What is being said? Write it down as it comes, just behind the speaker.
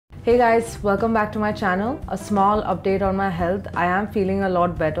Hey guys, welcome back to my channel. A small update on my health. I am feeling a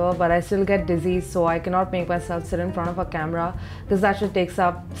lot better, but I still get dizzy, so I cannot make myself sit in front of a camera because that should takes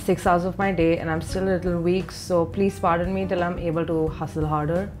up 6 hours of my day and I'm still a little weak, so please pardon me till I'm able to hustle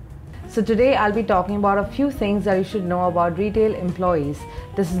harder. So today I'll be talking about a few things that you should know about retail employees.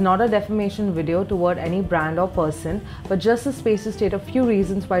 This is not a defamation video toward any brand or person, but just a space to state a few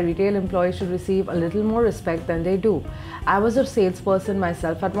reasons why retail employees should receive a little more respect than they do. I was a salesperson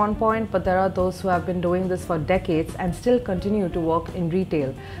myself at one point, but there are those who have been doing this for decades and still continue to work in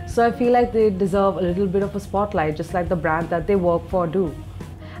retail. So I feel like they deserve a little bit of a spotlight, just like the brand that they work for do.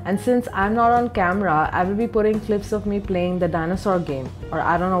 And since I'm not on camera, I will be putting clips of me playing the dinosaur game, or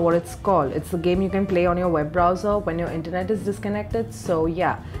I don't know what it's called. It's the game you can play on your web browser when your internet is disconnected. So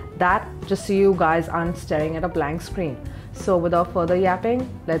yeah, that just so you guys aren't staring at a blank screen. So without further yapping,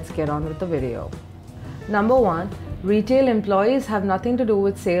 let's get on with the video. Number 1, retail employees have nothing to do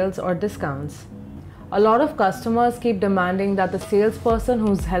with sales or discounts. A lot of customers keep demanding that the salesperson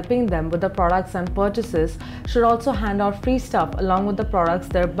who's helping them with the products and purchases should also hand out free stuff along with the products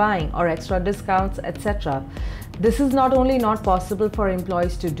they're buying or extra discounts, etc. This is not only not possible for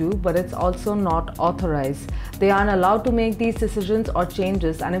employees to do, but it's also not authorized. They aren't allowed to make these decisions or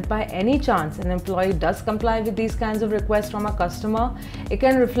changes, and if by any chance an employee does comply with these kinds of requests from a customer, it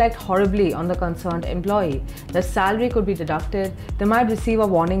can reflect horribly on the concerned employee. Their salary could be deducted, they might receive a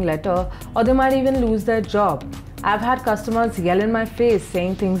warning letter, or they might even lose their job. I've had customers yell in my face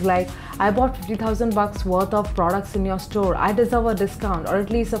saying things like, "I bought 50,000 bucks worth of products in your store. I deserve a discount or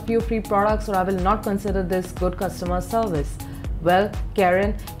at least a few free products, or I will not consider this good customer service." Well,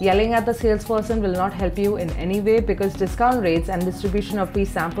 Karen, yelling at the salesperson will not help you in any way, because discount rates and distribution of free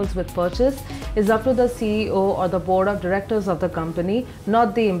samples with purchase is up to the CEO or the board of directors of the company,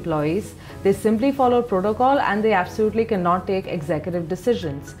 not the employees. They simply follow protocol and they absolutely cannot take executive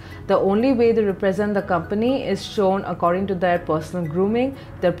decisions. The only way they represent the company is shown according to their personal grooming,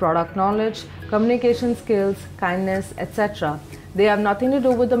 their product knowledge, communication skills, kindness, etc. They have nothing to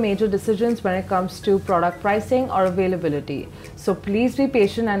do with the major decisions when it comes to product pricing or availability. So please be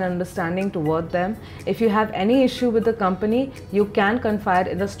patient and understanding toward them. If you have any issue with the company, you can confide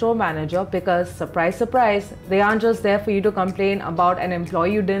in the store manager, because surprise, surprise, they aren't just there for you to complain about an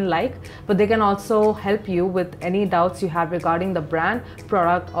employee you didn't like, but they can also help you with any doubts you have regarding the brand,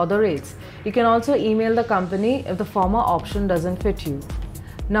 product, or the rates. You can also email the company if the former option doesn't fit you.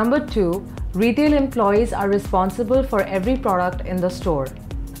 Number 2, retail employees are responsible for every product in the store.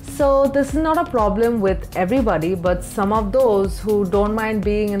 So this is not a problem with everybody, but some of those who don't mind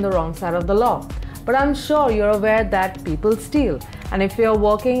being in the wrong side of the law. But I'm sure you're aware that people steal. And if you're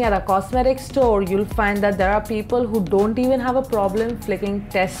working at a cosmetic store, you'll find that there are people who don't even have a problem flicking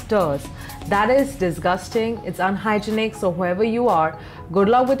testers. That is disgusting, it's unhygienic, so whoever you are, good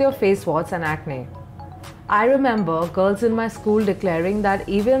luck with your face warts and acne. I remember girls in my school declaring that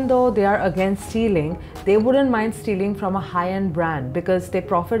even though they are against stealing, they wouldn't mind stealing from a high-end brand because they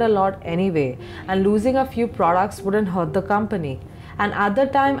profit a lot anyway, and losing a few products wouldn't hurt the company. And at the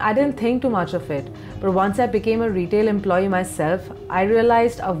time, I didn't think too much of it. But once I became a retail employee myself, I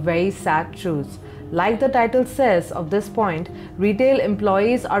realized a very sad truth. Like the title says of this point, retail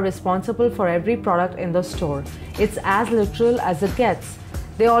employees are responsible for every product in the store. It's as literal as it gets.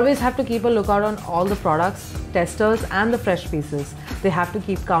 They always have to keep a lookout on all the products, testers, and the fresh pieces. They have to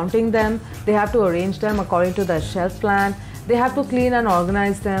keep counting them, they have to arrange them according to their shelf plan, they have to clean and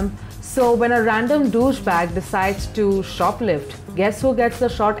organize them. So when a random douchebag decides to shoplift, guess who gets the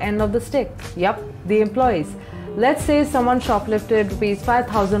short end of the stick? Yup, the employees. Let's say someone shoplifted rupees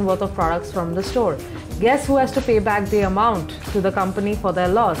 5,000 worth of products from the store. Guess who has to pay back the amount to the company for their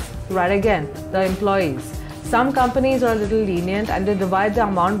loss? Right again, the employees. Some companies are a little lenient and they divide the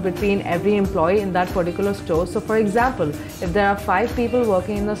amount between every employee in that particular store. So for example, if there are 5 people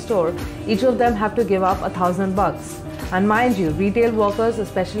working in the store, each of them have to give up 1,000 bucks. And mind you, retail workers,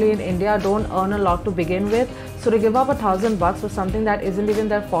 especially in India, don't earn a lot to begin with. So to give up 1,000 bucks for something that isn't even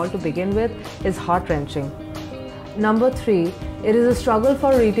their fault to begin with is heart-wrenching. Number 3, it is a struggle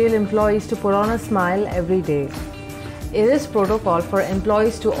for retail employees to put on a smile every day. It is protocol for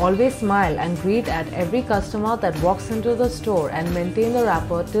employees to always smile and greet at every customer that walks into the store and maintain the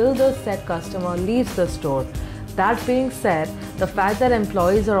rapport till the said customer leaves the store. That being said, the fact that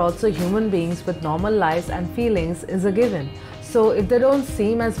employees are also human beings with normal lives and feelings is a given. So if they don't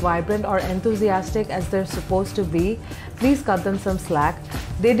seem as vibrant or enthusiastic as they're supposed to be, please cut them some slack.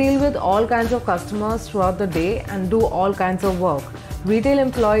 They deal with all kinds of customers throughout the day and do all kinds of work. Retail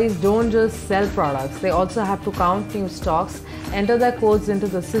employees don't just sell products, they also have to count new stocks, enter their codes into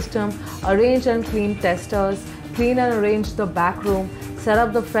the system, arrange and clean testers, clean and arrange the back room, set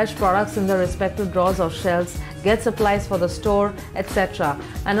up the fresh products in their respective drawers or shelves, get supplies for the store, etc.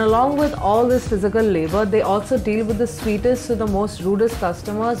 And along with all this physical labor, they also deal with the sweetest to the most rudest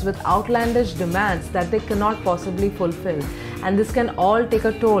customers with outlandish demands that they cannot possibly fulfill. And this can all take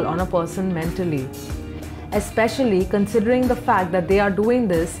a toll on a person mentally, especially considering the fact that they are doing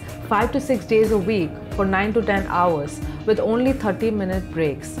this 5 to 6 days a week for 9 to 10 hours with only 30-minute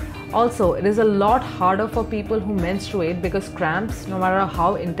breaks. Also, it is a lot harder for people who menstruate because cramps, no matter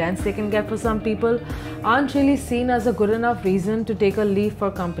how intense they can get for some people, aren't really seen as a good enough reason to take a leave for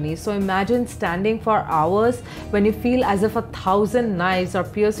company. So imagine standing for hours when you feel as if 1,000 knives are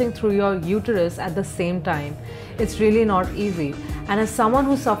piercing through your uterus at the same time. It's really not easy. And as someone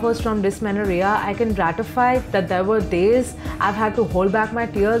who suffers from dysmenorrhea, I can ratify that there were days I've had to hold back my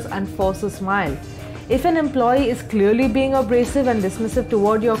tears and force a smile. If an employee is clearly being abrasive and dismissive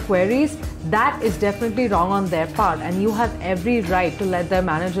toward your queries, that is definitely wrong on their part, and you have every right to let their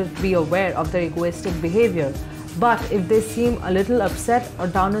manager be aware of their egoistic behavior. But if they seem a little upset or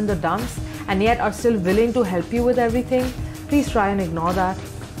down in the dumps and yet are still willing to help you with everything, please try and ignore that.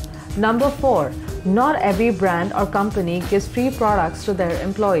 Number 4. Not every brand or company gives free products to their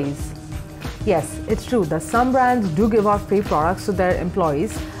employees. Yes, it's true that some brands do give out free products to their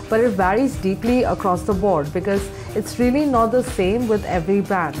employees, but it varies deeply across the board because it's really not the same with every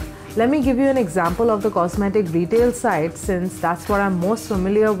brand. Let me give you an example of the cosmetic retail side since that's what I'm most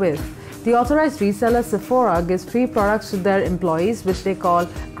familiar with. The authorized reseller Sephora gives free products to their employees, which they call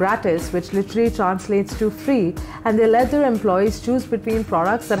gratis, which literally translates to free, and they let their employees choose between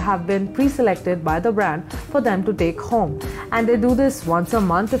products that have been pre-selected by the brand for them to take home. And they do this once a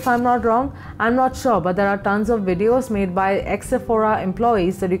month if I'm not wrong. I'm not sure, but there are tons of videos made by ex-Sephora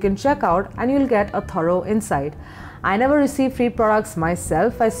employees that you can check out and you'll get a thorough insight. I never received free products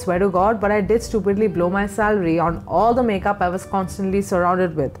myself, I swear to God, but I did stupidly blow my salary on all the makeup I was constantly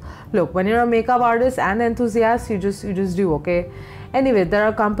surrounded with. Look, when you're a makeup artist and enthusiast, you just do, okay? Anyway, there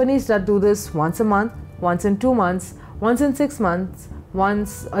are companies that do this once a month, once in 2 months, once in 6 months,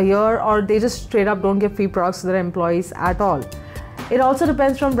 once a year, or they just straight up don't give free products to their employees at all. It also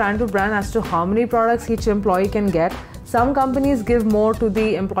depends from brand to brand as to how many products each employee can get. Some companies give more to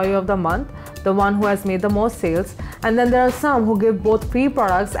the employee of the month, the one who has made the most sales, and then there are some who give both free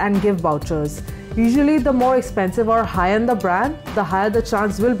products and give vouchers. Usually the more expensive or high-end the brand, the higher the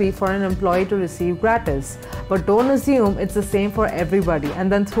chance will be for an employee to receive gratis. But don't assume it's the same for everybody and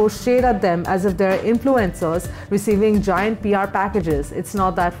then throw shade at them as if they're influencers receiving giant PR packages. It's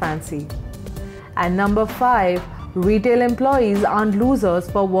not that fancy. And number 5, retail employees aren't losers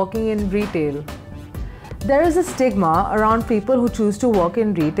for working in retail. There is a stigma around people who choose to work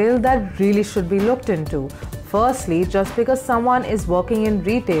in retail that really should be looked into. Firstly, just because someone is working in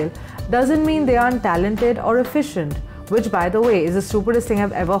retail doesn't mean they aren't talented or efficient, which by the way is the stupidest thing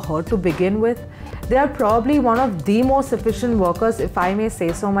I've ever heard to begin with. They are probably one of the most efficient workers, if I may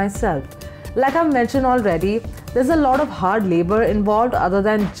say so myself. Like I've mentioned already, there's a lot of hard labor involved other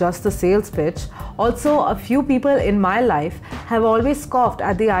than just the sales pitch. Also, a few people in my life have always scoffed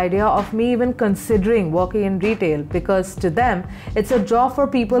at the idea of me even considering working in retail because to them, it's a job for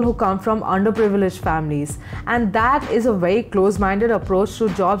people who come from underprivileged families. And that is a very close-minded approach to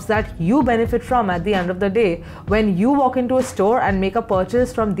jobs that you benefit from at the end of the day when you walk into a store and make a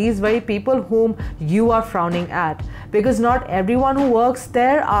purchase from these very people whom you are frowning at. Because not everyone who works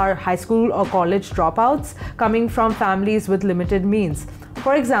there are high school or college dropouts coming from families with limited means.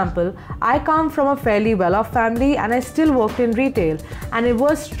 For example, I come from a fairly well-off family and I still worked in retail, and it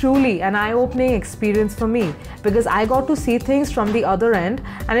was truly an eye-opening experience for me because I got to see things from the other end,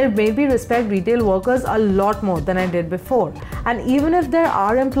 and it made me respect retail workers a lot more than I did before. And even if there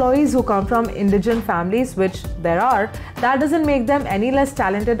are employees who come from indigent families, which there are, that doesn't make them any less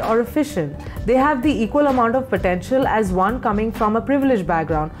talented or efficient. They have the equal amount of potential as one coming from a privileged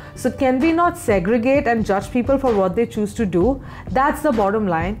background. So can we not segregate and judge people for what they choose to do? That's the bottom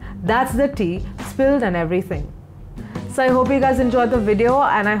line. That's the tea, spilled and everything. So I hope you guys enjoyed the video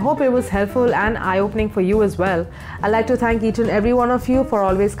and I hope it was helpful and eye-opening for you as well. I'd like to thank each and every one of you for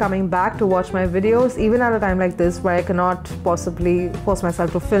always coming back to watch my videos, even at a time like this where I cannot possibly force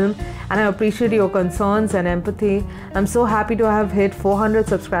myself to film, and I appreciate your concerns and empathy. I'm so happy to have hit 400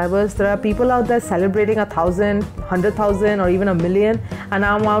 subscribers. There are people out there celebrating 1,000, 100,000 or even a million, and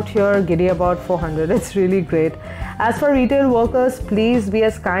I'm out here giddy about 400. It's really great. As for retail workers, please be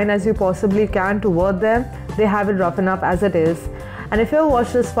as kind as you possibly can toward them. They have it rough enough as it is. And if you have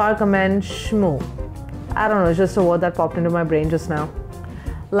watched this far, comment shmoo. I don't know, it's just a word that popped into my brain just now.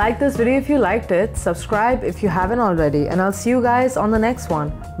 Like this video if you liked it, subscribe if you haven't already, and I'll see you guys on the next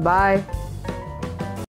one. Bye.